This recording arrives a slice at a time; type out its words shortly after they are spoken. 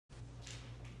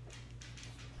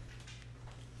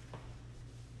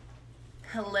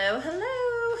Hello,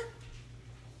 hello.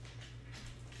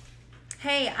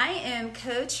 Hey, I am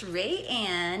Coach Ray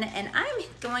Ann, and I'm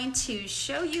going to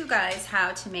show you guys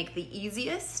how to make the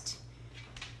easiest,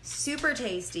 super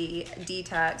tasty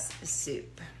detox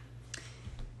soup.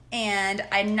 And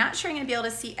I'm not sure I'm gonna be able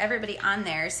to see everybody on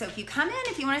there, so if you come in,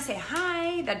 if you wanna say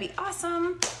hi, that'd be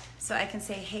awesome. So I can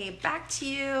say hey back to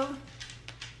you.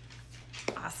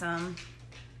 Awesome.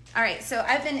 All right, so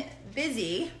I've been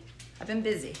busy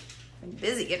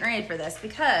getting ready for this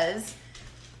because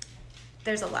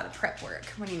there's a lot of prep work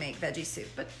when you make veggie soup,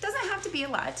 but it doesn't have to be a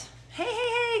lot.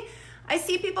 Hey, I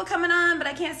see people coming on, but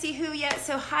I can't see who yet.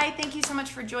 So hi, thank you so much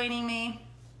for joining me.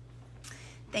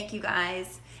 Thank you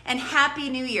guys. And Happy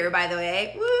New Year, by the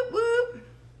way. Whoop, whoop.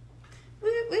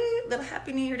 Whoop, whoop. Little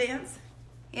Happy New Year dance.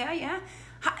 Yeah.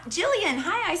 Hi, Jillian,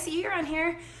 hi, I see you're on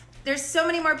here. There's so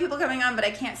many more people coming on, but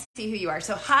I can't see who you are.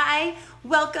 So hi,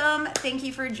 welcome. Thank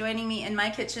you for joining me in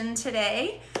my kitchen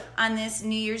today on this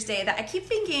New Year's Day that I keep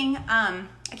thinking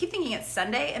it's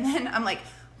Sunday, and then I'm like,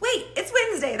 wait, it's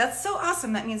Wednesday. That's so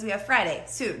awesome. That means we have Friday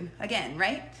soon again,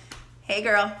 right? Hey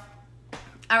girl.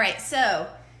 All right, so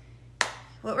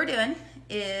what we're doing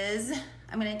is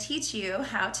I'm gonna teach you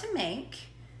how to make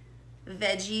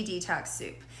veggie detox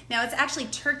soup. Now it's actually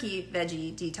turkey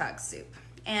veggie detox soup.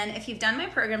 And if you've done my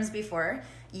programs before,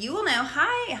 you will know,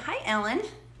 hi Ellen,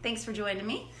 thanks for joining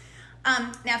me.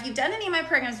 Now if you've done any of my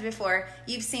programs before,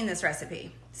 you've seen this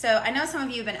recipe. So I know some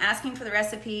of you have been asking for the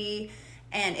recipe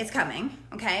and it's coming,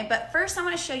 okay? But first I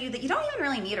wanna show you that you don't even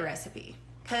really need a recipe,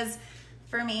 because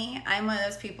for me, I'm one of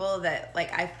those people that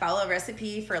like I follow a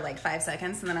recipe for like 5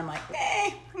 seconds and then I'm like,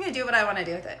 I'm gonna do what I wanna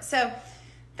do with it. So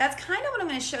that's kind of what I'm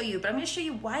gonna show you, but I'm gonna show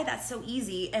you why that's so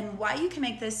easy and why you can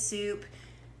make this soup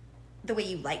the way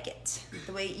you like it,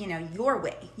 the way, your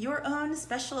way, your own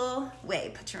special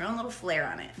way. Put your own little flair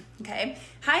on it, okay?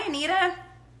 Hi, Anita.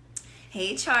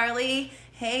 Hey, Charlie.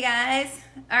 Hey, guys.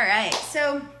 All right,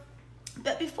 so,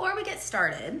 but before we get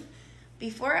started,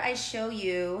 before I show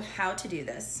you how to do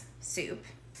this soup,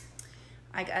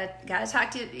 I gotta talk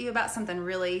to you about something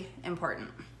really important,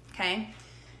 okay?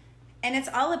 And it's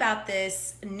all about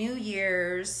this New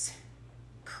Year's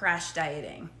crash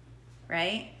dieting,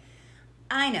 right?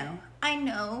 I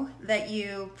know that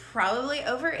you probably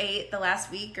overate the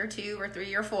last week or 2 or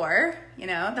 3 or 4,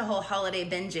 the whole holiday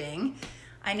binging.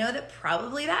 I know that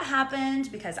probably that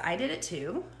happened because I did it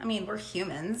too. I mean, we're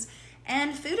humans,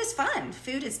 and food is fun.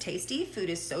 Food is tasty, food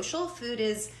is social, food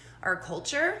is our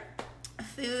culture,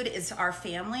 food is our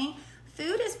family.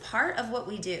 Food is part of what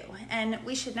we do, and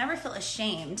we should never feel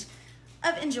ashamed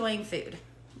of enjoying food,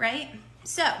 right?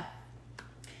 So,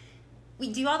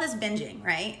 we do all this binging,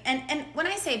 right? And when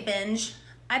I say binge,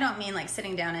 I don't mean like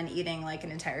sitting down and eating like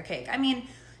an entire cake. I mean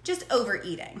just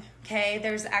overeating, okay?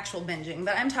 There's actual binging,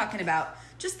 but I'm talking about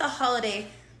just the holiday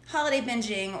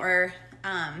binging or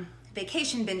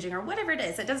vacation binging or whatever it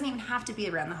is. It doesn't even have to be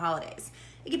around the holidays.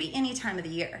 It could be any time of the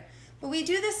year. But we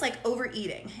do this like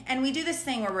overeating, and we do this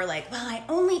thing where we're like, well, I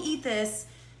only eat this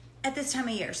at this time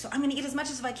of year, so I'm gonna eat as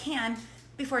much as I can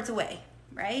before it's away,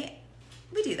 right?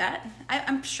 We do that.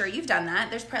 I'm sure you've done that.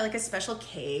 There's probably like a special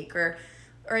cake or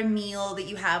a meal that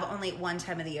you have only at one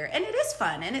time of the year. And it is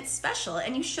fun and it's special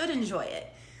and you should enjoy it.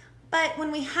 But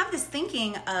when we have this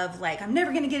thinking of like, I'm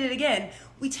never gonna get it again,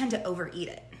 we tend to overeat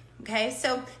it, okay?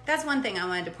 So that's one thing I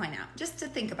wanted to point out, just to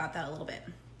think about that a little bit.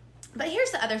 But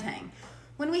here's the other thing.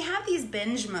 When we have these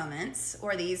binge moments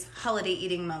or these holiday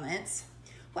eating moments,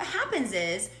 what happens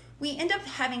is we end up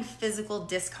having physical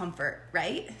discomfort,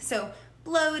 right? So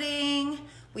bloating,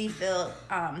 we feel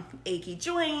achy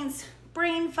joints,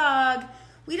 brain fog.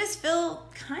 We just feel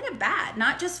kind of bad,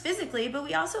 not just physically, but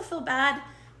we also feel bad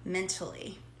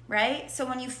mentally, right? So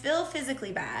when you feel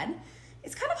physically bad,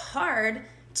 it's kind of hard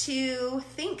to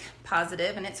think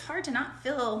positive, and it's hard to not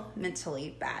feel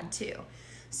mentally bad too.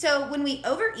 So when we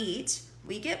overeat,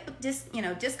 we get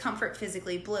discomfort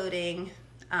physically, bloating.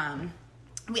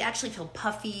 We actually feel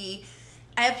puffy.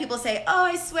 I have people say, oh,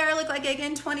 I swear I look like I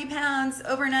gained 20 pounds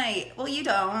overnight. Well, you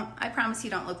don't. I promise you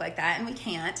don't look like that, and we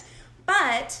can't.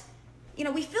 But,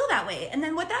 we feel that way. And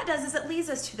then what that does is it leads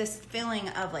us to this feeling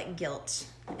of like guilt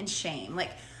and shame.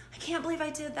 Like, I can't believe I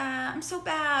did that. I'm so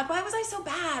bad. Why was I so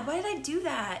bad? Why did I do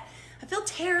that? I feel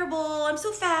terrible. I'm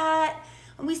so fat.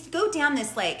 And we go down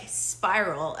this like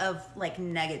spiral of like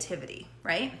negativity,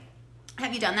 right?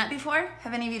 Have you done that before?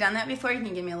 Have any of you done that before? You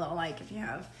can give me a little like if you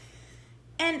have.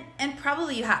 And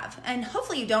probably you have, and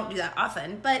hopefully you don't do that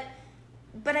often, but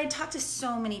I talk to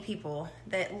so many people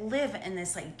that live in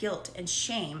this like guilt and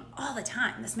shame all the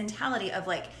time, this mentality of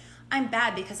like, I'm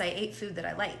bad because I ate food that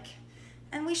I like.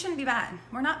 And we shouldn't be bad.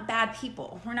 We're not bad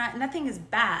people. Nothing is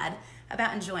bad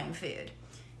about enjoying food.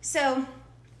 So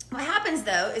what happens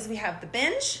though is we have the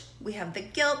binge, we have the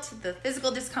guilt, the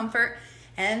physical discomfort,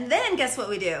 and then guess what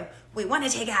we do? We want to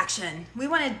take action. We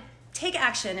want to take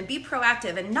action and be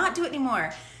proactive and not do it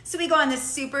anymore. So we go on this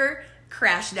super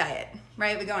crash diet,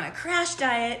 right? We go on a crash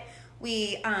diet.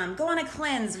 We go on a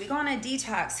cleanse. We go on a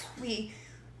detox. We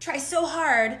try so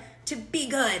hard to be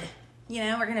good. You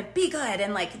know, we're going to be good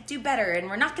and like do better, and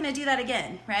we're not going to do that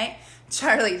again, right?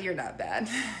 Charlie, you're not bad.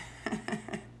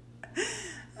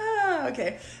 Oh,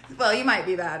 okay. Well, you might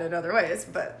be bad in other ways,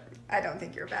 but I don't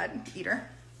think you're a bad eater.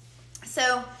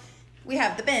 So we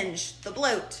have the binge, the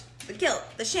bloat, the guilt,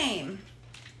 the shame.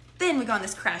 Then we go on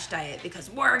this crash diet because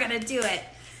we're going to do it.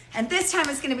 And this time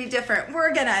it's going to be different.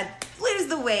 We're going to lose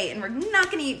the weight and we're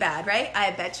not going to eat bad, right?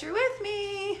 I bet you're with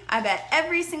me. I bet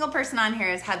every single person on here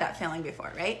has had that feeling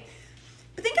before, right?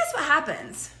 But then guess what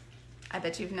happens? I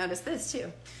bet you've noticed this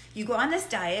too. You go on this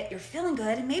diet, you're feeling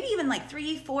good, and maybe even like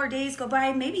 3-4 days go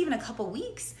by, maybe even a couple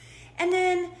weeks. And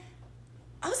then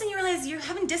all of a sudden you realize you're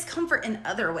having discomfort in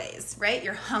other ways, right?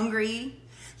 You're hungry,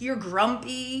 you're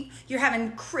grumpy, you're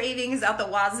having cravings out the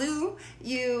wazoo.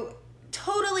 You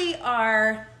totally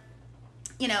are,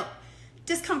 you know,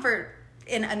 discomfort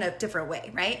in a different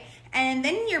way, right? And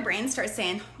then your brain starts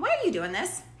saying, why are you doing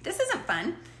this? This isn't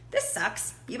fun. This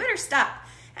sucks. You better stop.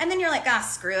 And then you're like, ah,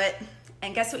 screw it.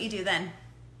 And guess what you do then?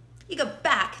 You go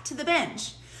back to the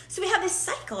binge. So we have this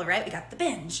cycle, right? We got the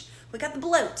binge, we got the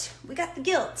bloat, we got the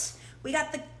guilt, we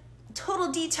got the total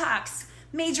detox,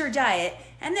 major diet,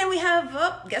 and then we have,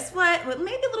 oh, guess what? Well,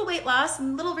 maybe a little weight loss, a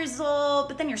little result,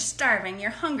 but then you're starving,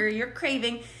 you're hungry, you're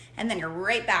craving, and then you're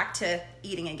right back to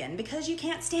eating again because you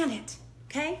can't stand it,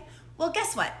 okay? Well,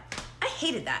 guess what? I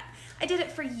hated that. I did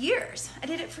it for years. I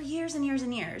did it for years and years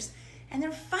and years. And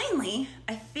then finally,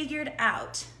 I figured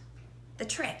out the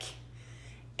trick.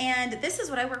 And this is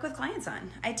what I work with clients on.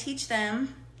 I teach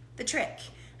them the trick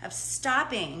of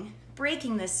stopping,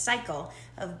 breaking this cycle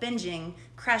of binging,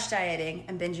 crash dieting,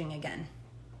 and binging again.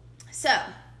 So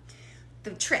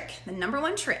the trick, the number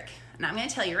one trick, and I'm gonna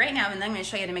tell you right now, and then I'm gonna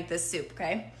show you how to make this soup,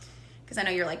 okay? Because I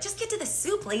know you're like, just get to the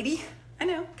soup, lady. I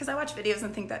know, because I watch videos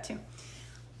and think that too.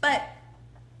 But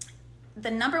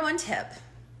the number one tip,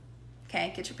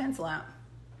 okay, get your pencil out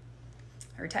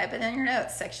or type it in your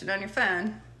notes section on your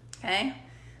phone, okay?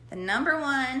 The number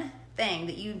one thing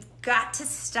that you've got to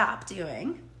stop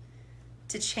doing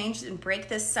to change and break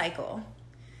this cycle,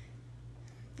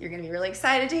 you're gonna be really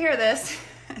excited to hear this.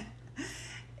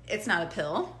 It's not a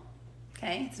pill,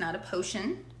 okay? It's not a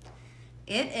potion.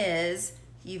 It is,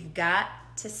 you've got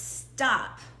to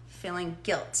stop feeling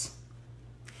guilt.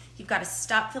 You've got to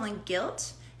stop feeling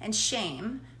guilt and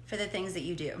shame for the things that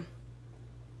you do.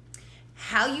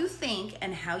 How you think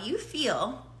and how you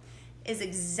feel is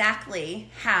exactly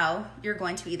how you're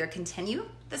going to either continue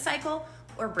the cycle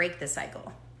or break the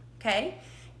cycle, okay?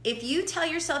 If you tell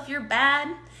yourself you're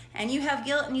bad and you have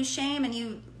guilt and you shame and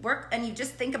you work and you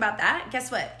just think about that,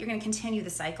 guess what? You're gonna continue the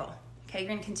cycle, okay? You're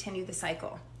gonna continue the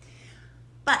cycle.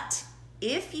 But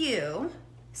if you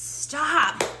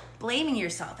stop blaming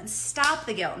yourself and stop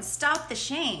the guilt and stop the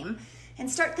shame and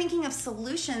start thinking of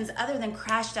solutions other than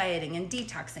crash dieting and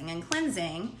detoxing and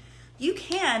cleansing, you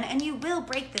can and you will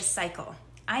break this cycle.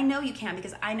 I know you can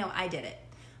because I know I did it,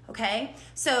 okay?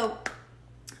 So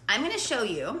I'm gonna show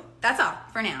you, that's all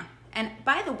for now. And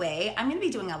by the way, I'm gonna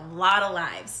be doing a lot of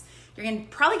lives. You're gonna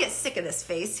probably get sick of this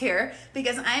face here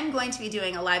because I'm going to be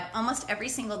doing a live almost every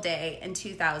single day in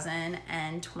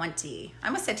 2020. I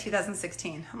almost said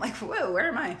 2016. I'm like, whoa, where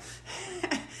am I?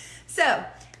 So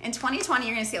in 2020,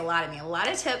 you're gonna see a lot of me, a lot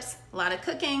of tips, a lot of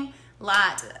cooking, a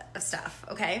lot of stuff,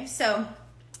 okay? So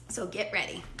get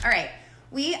ready. All right,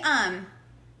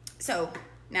 so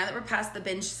now that we're past the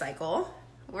binge cycle,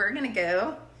 we're gonna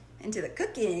go into the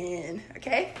cooking,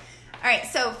 okay? All right,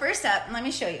 so first up, let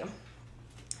me show you.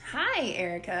 Hi,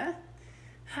 Erica.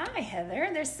 Hi, Heather.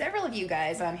 There's several of you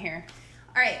guys on here.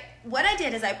 All right, what I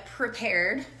did is I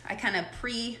kind of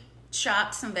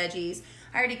pre-chopped some veggies.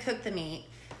 I already cooked the meat.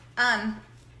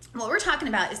 What we're talking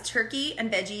about is turkey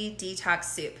and veggie detox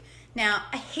soup. Now,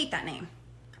 I hate that name.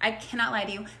 I cannot lie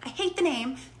to you. I hate the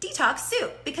name detox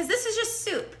soup because this is just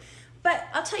soup. But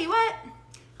I'll tell you what,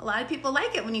 a lot of people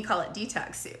like it when you call it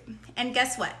detox soup. And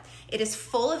guess what? It is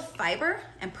full of fiber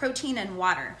and protein and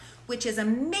water, which is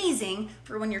amazing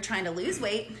for when you're trying to lose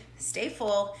weight, stay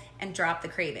full, and drop the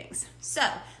cravings. So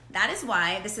that is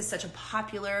why this is such a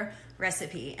popular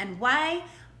recipe and why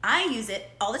I use it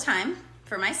all the time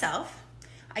for myself.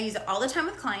 I use it all the time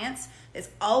with clients. It's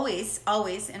always,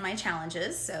 always in my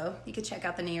challenges. So you could check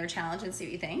out the New Year challenge and see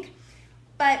what you think.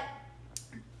 But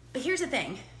here's the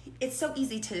thing. It's so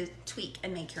easy to tweak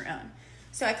and make your own.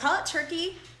 So I call it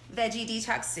turkey, veggie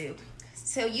detox soup.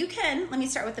 So you can, let me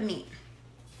start with the meat.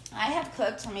 I have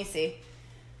cooked, let me see.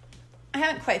 I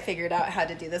haven't quite figured out how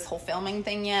to do this whole filming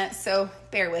thing yet, so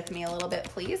bear with me a little bit,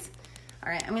 please.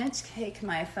 All right, I'm gonna take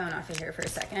my phone off of here for a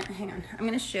second. Hang on, I'm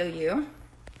gonna show you.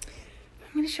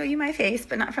 I'm gonna show you my face,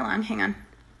 but not for long, hang on.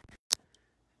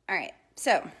 All right,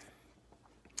 so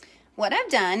what I've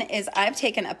done is I've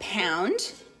taken a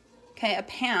pound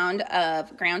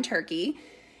of ground turkey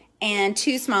and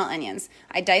 2 small onions.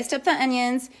 I diced up the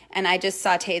onions and I just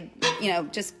sauteed,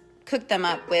 just cooked them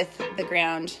up with the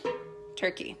ground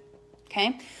turkey,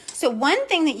 okay? So one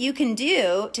thing that you can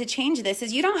do to change this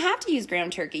is you don't have to use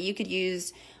ground turkey. You could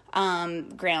use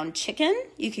ground chicken.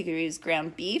 You could use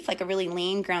ground beef, like a really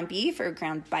lean ground beef or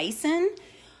ground bison.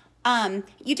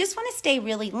 You just want to stay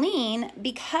really lean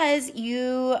because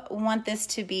you want this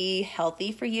to be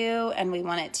healthy for you and we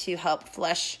want it to help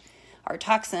flush our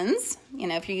toxins,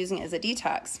 if you're using it as a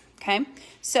detox, okay?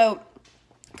 So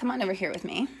come on over here with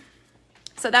me.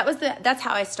 So that's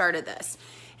how I started this.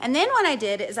 And then what I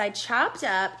did is I chopped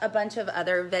up a bunch of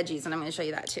other veggies, and I'm going to show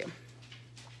you that too,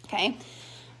 okay?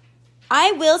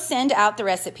 I will send out the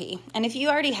recipe, and if you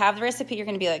already have the recipe, you're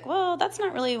going to be like, well, that's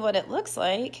not really what it looks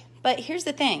like. But here's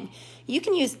the thing. You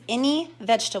can use any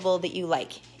vegetable that you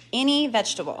like, any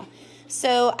vegetable.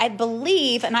 So I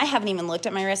believe, and I haven't even looked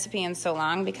at my recipe in so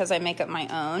long because I make up my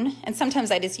own, and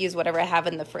sometimes I just use whatever I have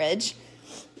in the fridge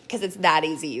because it's that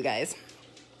easy, you guys.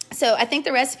 So I think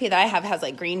the recipe that I have has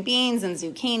like green beans and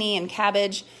zucchini and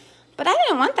cabbage, but I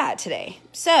didn't want that today.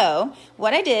 So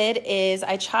what I did is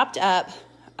I chopped up,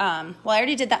 I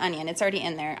already did the onion. It's already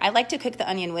in there. I like to cook the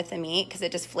onion with the meat because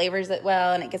it just flavors it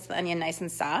well and it gets the onion nice and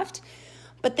soft.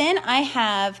 But then I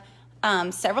have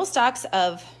several stalks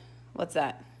of, what's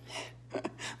that? I'm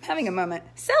having a moment.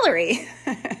 Celery.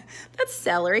 That's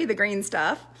celery, the green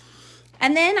stuff.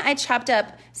 And then I chopped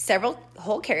up several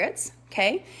whole carrots,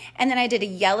 okay? And then I did a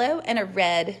yellow and a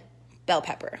red bell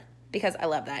pepper because I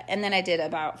love that. And then I did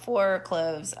about 4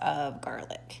 cloves of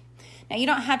garlic. Now, you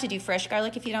don't have to do fresh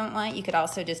garlic if you don't want. You could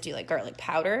also just do like garlic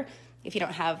powder if you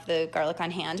don't have the garlic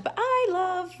on hand. But I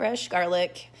love fresh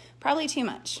garlic, probably too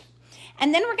much.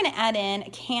 And then we're going to add in a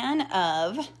can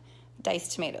of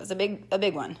diced tomatoes, a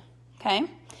big one, okay?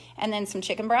 And then some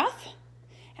chicken broth,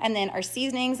 and then our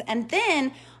seasonings, and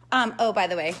then, oh, by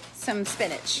the way, some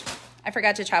spinach. I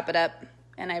forgot to chop it up,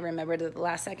 and I remembered at the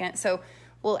last second, so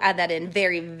we'll add that in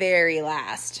very, very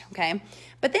last, okay?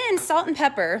 But then salt and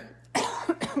pepper,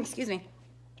 excuse me.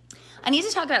 I need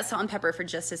to talk about salt and pepper for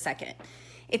just a second.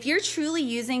 If you're truly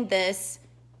using this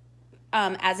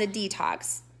as a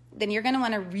detox, then you're going to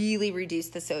want to really reduce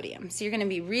the sodium. So you're going to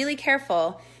be really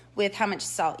careful with how much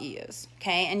salt you use,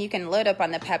 okay? And you can load up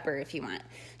on the pepper if you want.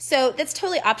 So that's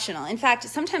totally optional. In fact,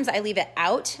 sometimes I leave it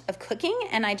out of cooking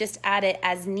and I just add it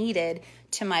as needed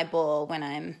to my bowl when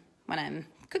I'm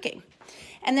cooking.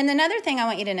 And then another thing I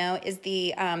want you to know is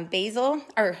the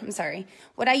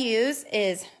what I use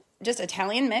is just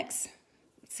Italian mix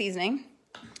seasoning.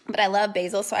 But I love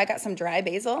basil, so I got some dry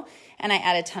basil, and I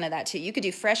add a ton of that too. You could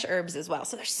do fresh herbs as well.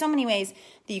 So there's so many ways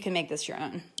that you can make this your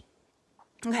own.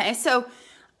 Okay, so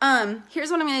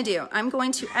here's what I'm going to do. I'm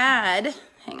going to add,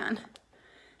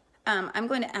 I'm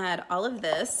going to add all of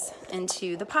this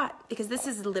into the pot because this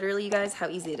is literally, you guys, how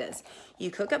easy it is. You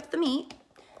cook up the meat,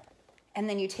 and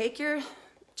then you take your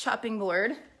chopping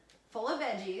board full of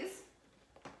veggies,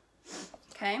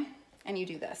 okay, and you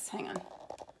do this. Hang on.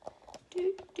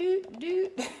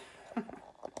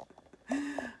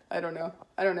 I don't know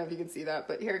if you can see that,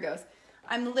 but here it goes.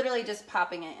 I'm literally just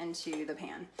popping it into the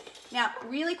pan. Now,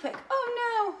 really quick,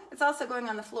 oh no, it's also going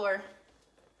on the floor.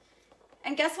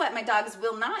 And guess what? My dogs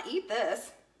will not eat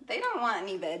this. They don't want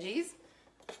any veggies.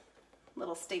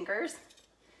 Little stinkers.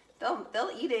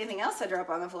 They'll eat anything else I drop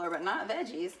on the floor, but not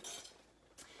veggies.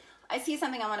 I see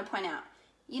something I want to point out.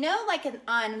 You know, like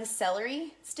on the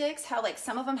celery sticks, how like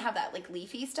some of them have that like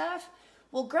leafy stuff?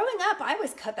 Well, growing up, I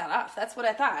always cut that off. That's what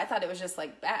I thought. I thought it was just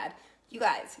like bad. You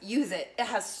guys, use it. It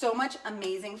has so much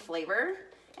amazing flavor,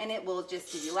 and it will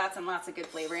just give you lots and lots of good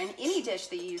flavor in any dish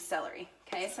that you use celery,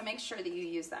 okay? So make sure that you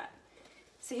use that.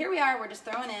 So here we are. We're just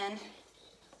throwing in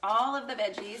all of the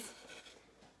veggies.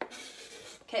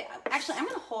 Okay, actually, I'm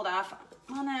going to hold off.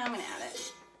 Well, no, I'm going to add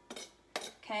it.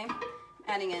 Okay,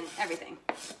 adding in everything.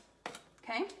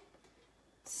 Okay,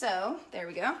 so there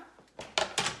we go.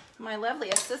 My lovely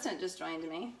assistant just joined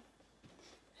me.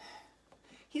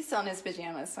 He's still in his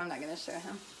pajamas, so I'm not going to show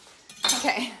him.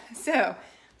 Okay, so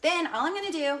then all I'm going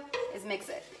to do is mix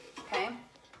it, okay?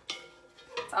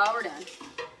 That's all we're doing.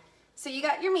 So you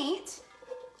got your meat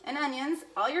and onions,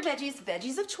 all your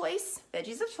veggies of choice,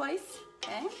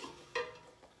 okay?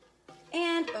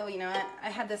 And, oh, you know what? I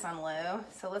had this on low,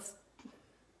 so let's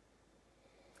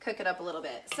cook it up a little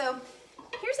bit. So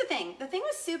here's the thing. The thing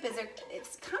with soup is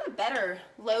it's kind of better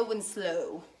low and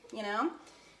slow, you know?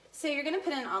 So you're gonna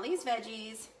put in all these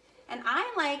veggies, and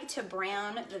I like to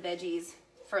brown the veggies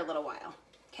for a little while,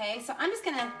 okay? So I'm just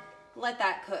gonna let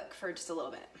that cook for just a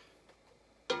little bit,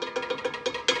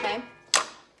 okay?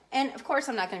 And of course,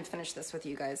 I'm not gonna finish this with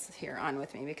you guys here on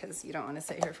with me because you don't wanna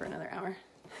sit here for another hour.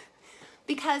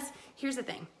 Because here's the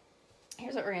thing.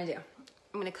 Here's what we're gonna do.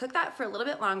 I'm gonna cook that for a little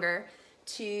bit longer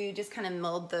to just kind of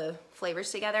mold the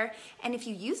flavors together. And if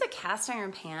you use a cast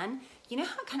iron pan, you know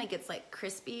how it kind of gets like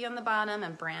crispy on the bottom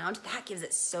and browned? That gives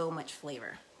it so much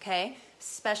flavor, okay?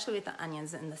 Especially with the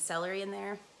onions and the celery in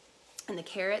there and the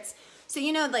carrots. So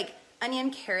you know, like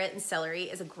onion, carrot, and celery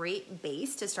is a great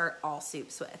base to start all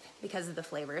soups with because of the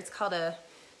flavor. It's called a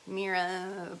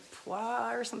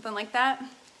mirepoix or something like that.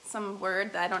 Some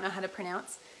word that I don't know how to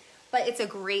pronounce. But it's a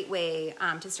great way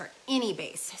to start any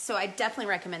base. So I definitely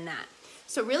recommend that.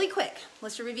 So really quick,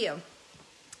 let's review.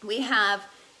 We have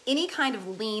any kind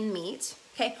of lean meat,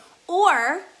 okay?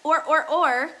 Or,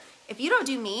 if you don't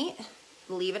do meat,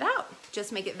 leave it out.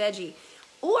 Just make it veggie.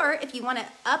 Or if you wanna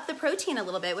up the protein a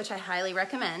little bit, which I highly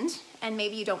recommend, and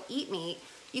maybe you don't eat meat,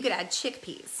 you could add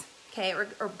chickpeas, okay,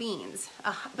 or beans.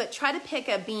 But try to pick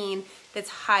a bean that's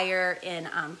higher in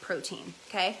protein,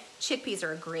 okay? Chickpeas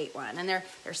are a great one, and they're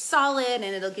solid, and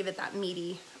it'll give it that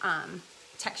meaty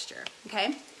texture,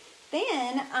 okay?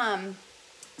 Then,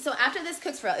 so after this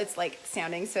cooks for, it's like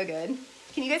sounding so good.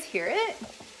 Can you guys hear it?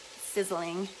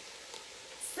 Sizzling.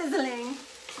 Sizzling.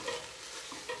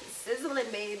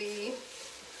 Sizzling, baby.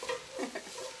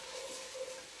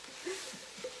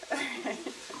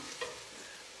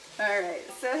 All right,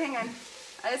 so hang on.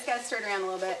 I just gotta stir it around a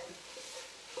little bit.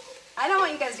 I don't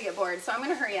want you guys to get bored, so I'm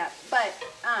gonna hurry up, but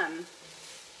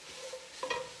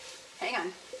hang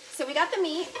on. So we got the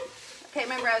meat. Okay,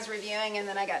 remember I was reviewing and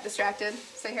then I got distracted,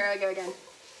 so here I go again.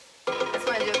 I just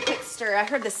wanna do a quick stir. I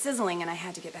heard the sizzling and I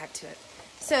had to get back to it.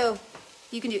 So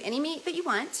you can do any meat that you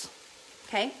want,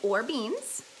 okay, or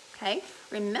beans, okay?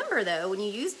 Remember though, when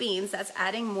you use beans, that's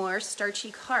adding more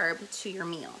starchy carb to your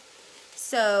meal.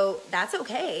 So that's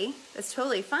okay, that's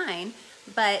totally fine.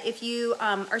 But if you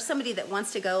are somebody that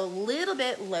wants to go a little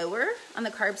bit lower on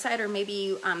the carb side, or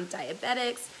maybe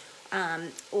diabetics,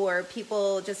 or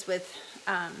people just with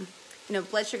you know,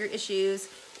 blood sugar issues,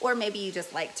 or maybe you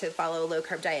just like to follow a low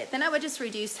carb diet, then I would just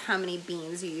reduce how many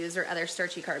beans you use or other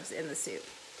starchy carbs in the soup.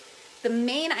 The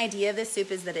main idea of this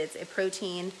soup is that it's a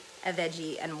protein, a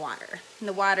veggie, and water. And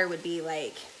the water would be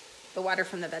like the water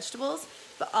from the vegetables,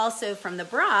 but also from the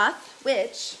broth,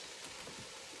 which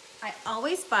I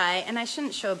always buy, and I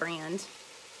shouldn't show a brand,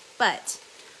 but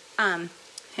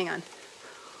hang on.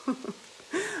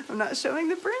 I'm not showing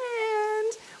the brand.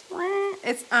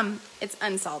 It's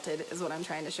unsalted is what I'm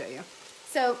trying to show you.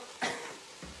 So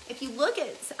if you look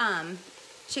at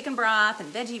chicken broth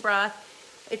and veggie broth,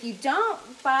 if you don't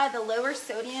buy the lower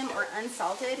sodium or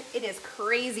unsalted, it is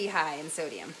crazy high in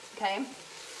sodium, okay?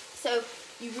 So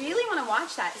you really wanna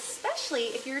watch that, especially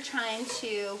if you're trying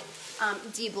to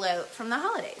de-bloat from the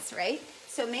holidays, right?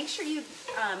 So make sure you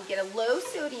get a low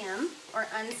sodium or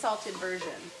unsalted version.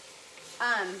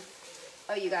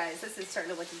 Oh, you guys, this is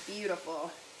starting to look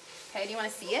beautiful. Okay, do you wanna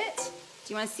see it?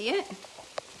 Do you wanna see it?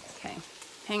 Okay,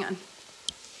 hang on.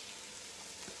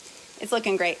 It's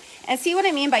looking great. And see what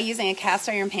I mean by using a cast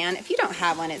iron pan? If you don't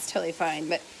have one, it's totally fine.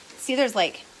 But see, there's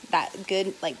like that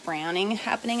good like browning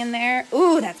happening in there.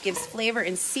 Ooh, that gives flavor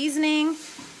and seasoning.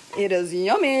 It is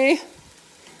yummy.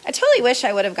 I totally wish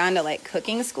I would have gone to like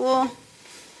cooking school.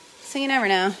 So you never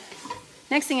know.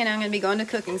 Next thing you know, I'm gonna be going to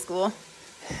cooking school.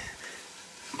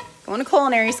 Going to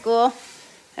culinary school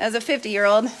as a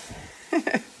 50-year-old.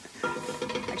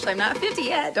 Actually, I'm not 50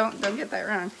 yet. Don't get that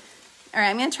wrong. All right,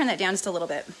 I'm gonna turn that down just a little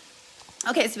bit.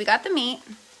 Okay, so we got the meat.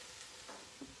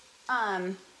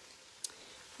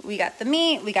 We got the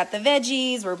meat, we got the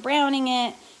veggies, we're browning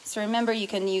it. So remember, you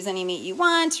can use any meat you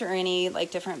want or any like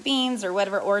different beans or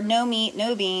whatever, or no meat,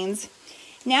 no beans.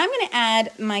 Now I'm gonna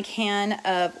add my can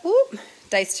of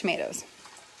diced tomatoes,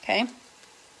 okay?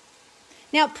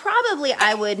 Now probably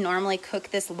I would normally cook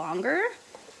this longer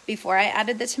before I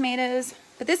added the tomatoes,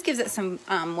 but this gives it some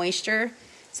moisture,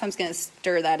 so I'm just gonna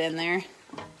stir that in there.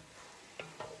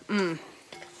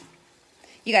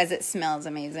 You guys, it smells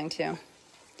amazing too.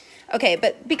 Okay,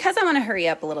 but because I want to hurry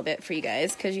up a little bit for you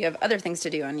guys, because you have other things to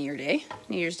do on New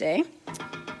Year's Day,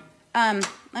 let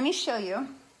me show you.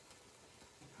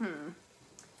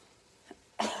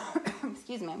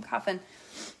 Excuse me, I'm coughing.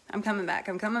 I'm coming back.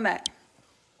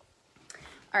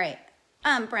 All right,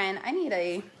 Brian, I need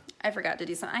I forgot to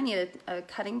do something. I need a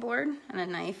cutting board and a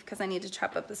knife because I need to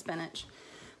chop up the spinach.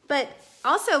 But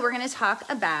also we're gonna talk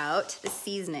about the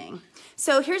seasoning.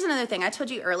 So here's another thing. I told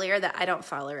you earlier that I don't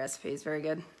follow recipes very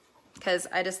good because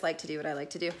I just like to do what I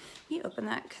like to do. Can you open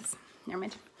that? Because, never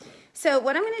mind. So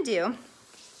what I'm gonna do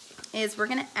is we're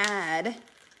gonna add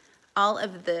all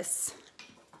of this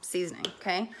seasoning,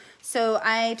 okay? So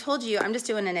I told you I'm just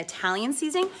doing an Italian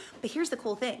seasoning, but here's the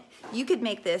cool thing. You could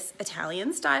make this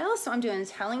Italian style. So I'm doing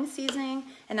Italian seasoning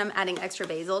and I'm adding extra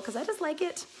basil because I just like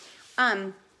it.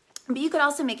 But you could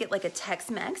also make it like a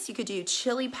Tex-Mex. You could do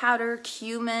chili powder,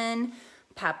 cumin,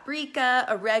 paprika,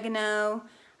 oregano,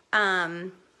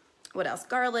 what else?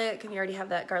 Garlic. We already have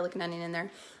that garlic and onion in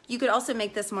there. You could also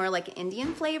make this more like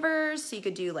Indian flavors. So you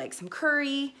could do like some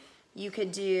curry. You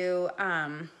could do, I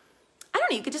don't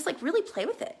know, you could just like really play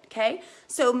with it, okay?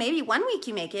 So maybe one week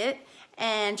you make it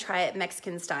and try it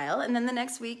Mexican style, and then the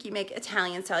next week you make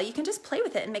Italian style. You can just play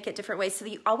with it and make it different ways so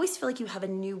that you always feel like you have a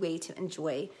new way to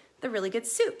enjoy the really good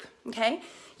soup, okay?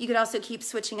 You could also keep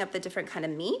switching up the different kind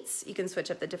of meats. You can switch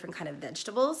up the different kind of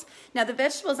vegetables. Now the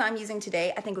vegetables I'm using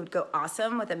today, I think would go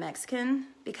awesome with a Mexican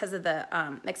because of the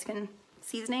Mexican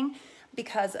seasoning,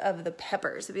 because of the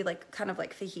peppers. It'd be like kind of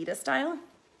like fajita style.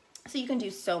 So you can do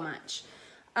so much.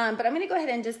 But I'm gonna go ahead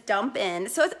and just dump in.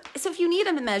 So if you need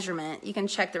a measurement, you can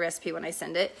check the recipe when I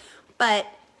send it. But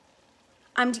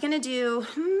I'm gonna do,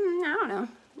 I don't know,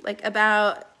 like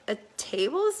about a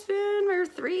tablespoon or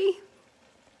 3.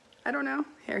 I don't know.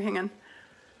 Here, hang on.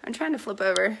 I'm trying to flip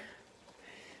over.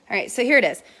 All right, so here it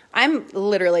is. I'm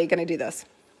literally gonna do this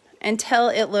until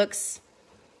it looks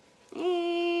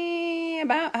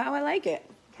about how I like it,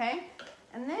 okay?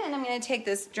 And then I'm gonna take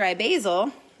this dry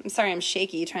basil. I'm sorry, I'm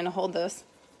shaky trying to hold this.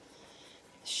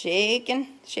 Shaking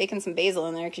some basil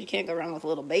in there because you can't go wrong with a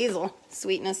little basil,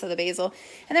 sweetness of the basil.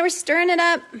 And then we're stirring it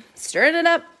up.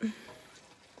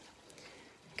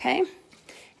 Okay.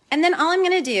 And then all I'm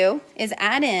going to do is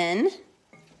add in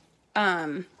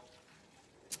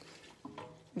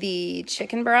the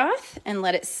chicken broth and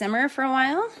let it simmer for a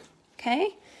while. Okay.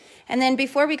 And then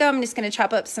before we go, I'm just going to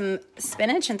chop up some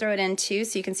spinach and throw it in too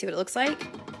so you can see what it looks like.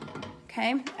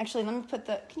 Okay. Actually, let me put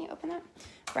the, can you open that?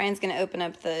 Brian's going to open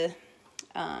up the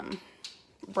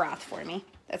broth for me.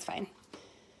 That's fine.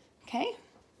 Okay.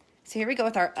 So here we go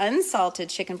with our unsalted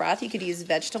chicken broth. You could use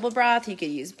vegetable broth. You could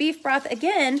use beef broth.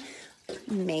 Again,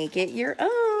 make it your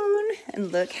own.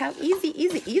 And look how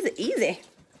easy.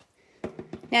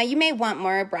 Now you may want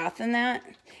more broth than that.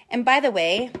 And by the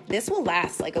way, this will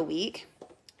last like a week.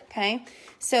 Okay.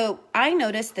 So I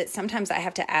noticed that sometimes I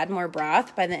have to add more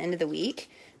broth by the end of the week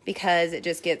because it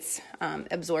just gets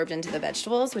absorbed into the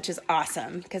vegetables, which is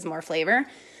awesome because more flavor.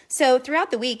 So throughout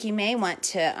the week, you may want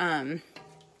to,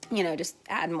 just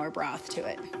add more broth to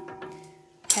it.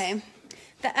 Okay.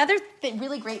 The other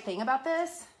really great thing about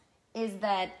this is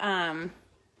that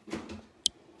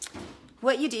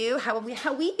what you do, how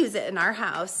we use it in our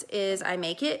house is I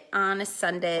make it on a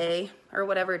Sunday or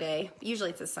whatever day. Usually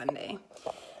it's a Sunday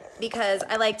because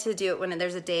I like to do it when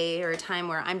there's a day or a time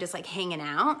where I'm just like hanging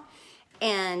out.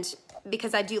 And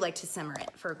because I do like to simmer it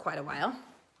for quite a while.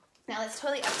 Now it's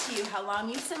totally up to you how long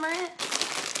you simmer it,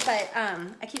 but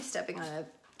I keep stepping on a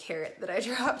carrot that I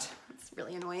dropped. It's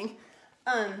really annoying.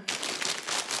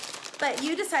 But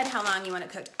you decide how long you want it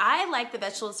cooked. I like the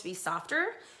vegetables to be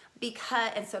softer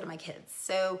and so do my kids.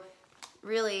 So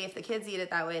really, if the kids eat it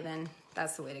that way, then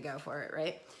that's the way to go for it,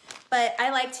 right? But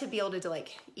I like to be able to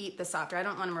like eat the softer. I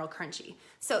don't want them real crunchy.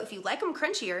 So if you like them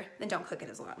crunchier, then don't cook it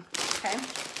as long, okay?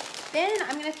 Then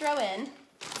I'm gonna throw in,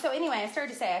 so anyway, I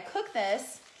started to say I cook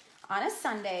this on a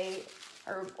Sunday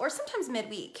or sometimes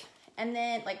midweek, and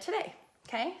then like today,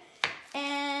 okay?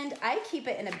 And I keep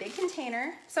it in a big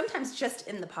container, sometimes just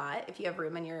in the pot if you have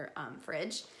room in your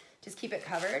fridge, just keep it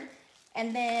covered.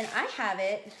 And then I have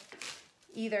it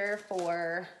either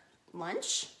for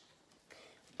lunch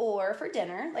or for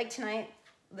dinner. Like tonight,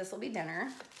 this will be dinner,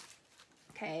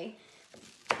 okay,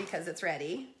 because it's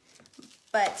ready.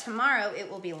 But tomorrow it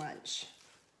will be lunch,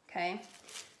 okay?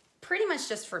 Pretty much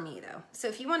just for me though. So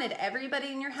if you wanted everybody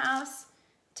in your house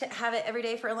to have it every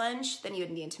day for lunch, then you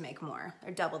would need to make more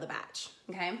or double the batch,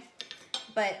 okay?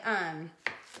 But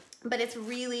it's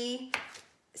really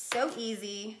so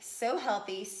easy, so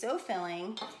healthy, so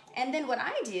filling. And then what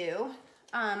I do,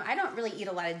 I don't really eat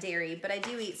a lot of dairy, but I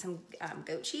do eat some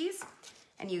goat cheese.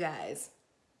 And you guys,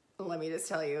 let me just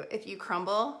tell you, if you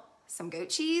crumble some goat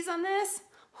cheese on this,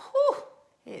 whew,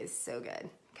 it is so good,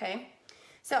 okay?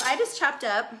 So I just chopped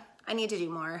up, I need to do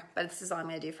more, but this is all I'm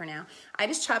gonna do for now. I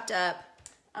just chopped up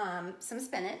some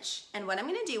spinach. And what I'm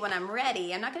gonna do when I'm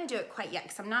ready, I'm not gonna do it quite yet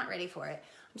because I'm not ready for it.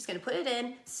 I'm just gonna put it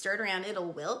in, stir it around,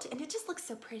 it'll wilt, and it just looks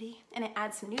so pretty. And it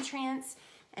adds some nutrients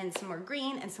and some more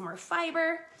green and some more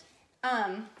fiber.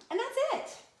 And that's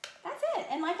it. That's it.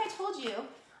 And like I told you,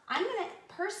 I'm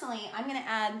gonna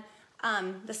add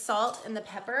the salt and the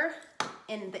pepper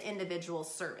in the individual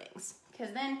servings,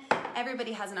 because then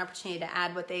everybody has an opportunity to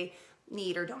add what they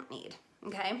need or don't need,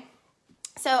 okay?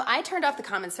 So I turned off the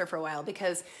comments there for a while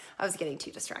because I was getting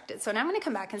too distracted. So now I'm gonna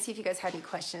come back and see if you guys had any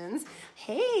questions.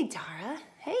 Hey, Dara.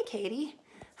 Hey, Katie.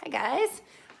 Hi, guys.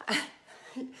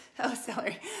 Oh,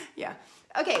 celery. Yeah.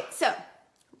 Okay, so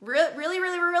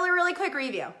really quick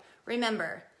review.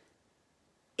 Remember,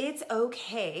 it's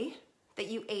okay that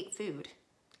you ate food.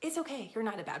 It's okay. You're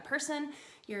not a bad person.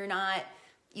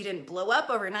 You didn't blow up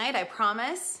overnight, I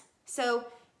promise. So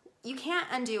you can't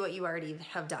undo what you already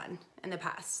have done in the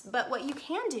past. But what you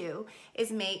can do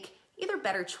is make either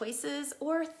better choices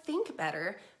or think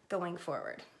better going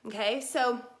forward, okay?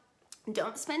 So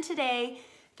don't spend today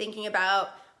thinking about,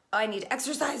 oh, I need to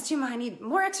exercise too much, I need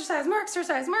more exercise,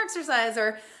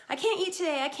 or I can't eat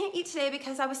today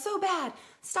because I was so bad.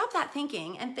 Stop that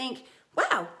thinking and think,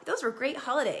 wow, those were great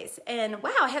holidays, and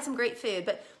wow, I had some great food,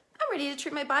 but I'm ready to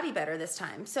treat my body better this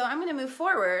time. So I'm gonna move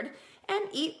forward and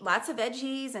eat lots of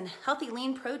veggies and healthy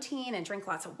lean protein and drink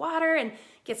lots of water and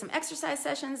get some exercise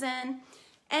sessions in.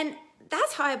 And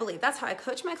that's how I believe, that's how I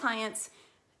coach my clients.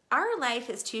 Our life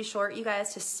is too short, you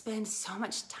guys, to spend so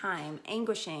much time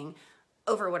anguishing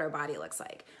over what our body looks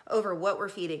like, over what we're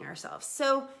feeding ourselves.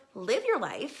 So live your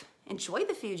life, enjoy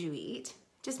the food you eat,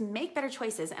 just make better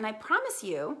choices. And I promise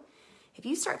you, if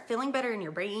you start feeling better in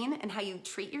your brain and how you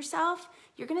treat yourself,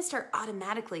 you're gonna start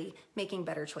automatically making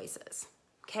better choices,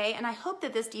 okay? And I hope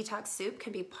that this detox soup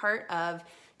can be part of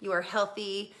your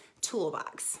healthy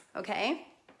toolbox, okay?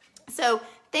 So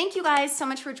thank you guys so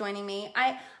much for joining me.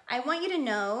 I want you to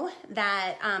know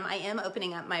that I am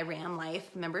opening up my Ram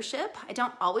Life membership. I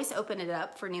don't always open it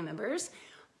up for new members,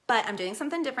 but I'm doing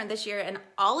something different this year, and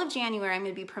all of January I'm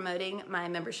gonna be promoting my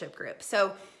membership group.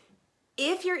 So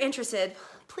if you're interested,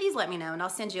 please let me know and I'll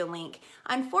send you a link.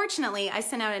 Unfortunately, I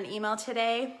sent out an email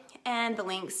today and the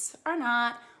links are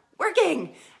not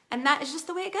working. And that is just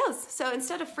the way it goes. So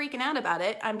instead of freaking out about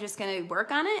it, I'm just gonna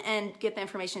work on it and get the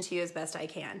information to you as best I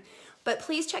can. But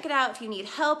please check it out if you need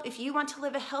help. If you want to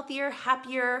live a healthier,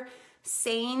 happier,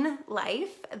 sane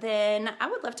life, then I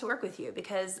would love to work with you,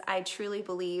 because I truly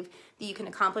believe that you can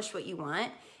accomplish what you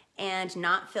want and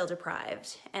not feel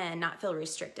deprived and not feel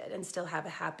restricted and still have a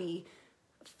happy,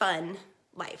 fun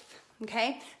life,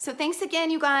 okay? So thanks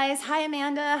again, you guys. Hi,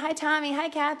 Amanda. Hi, Tommy. Hi,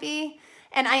 Kathy.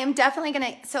 And I am definitely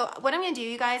gonna, so what I'm gonna do,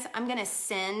 you guys, I'm gonna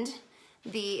send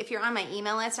if you're on my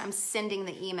email list, I'm sending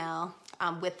the email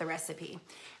with the recipe.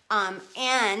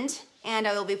 And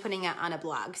I will be putting it on a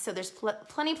blog. So there's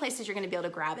plenty of places you're gonna be able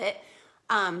to grab it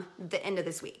the end of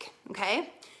this week, okay?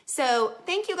 So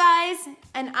thank you guys,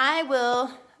 and I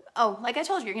will, oh, like I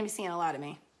told you, you're gonna be seeing a lot of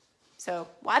me. So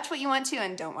watch what you want to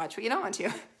and don't watch what you don't want to,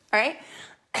 all right?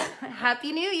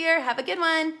 Happy New Year, have a good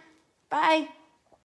one. Bye.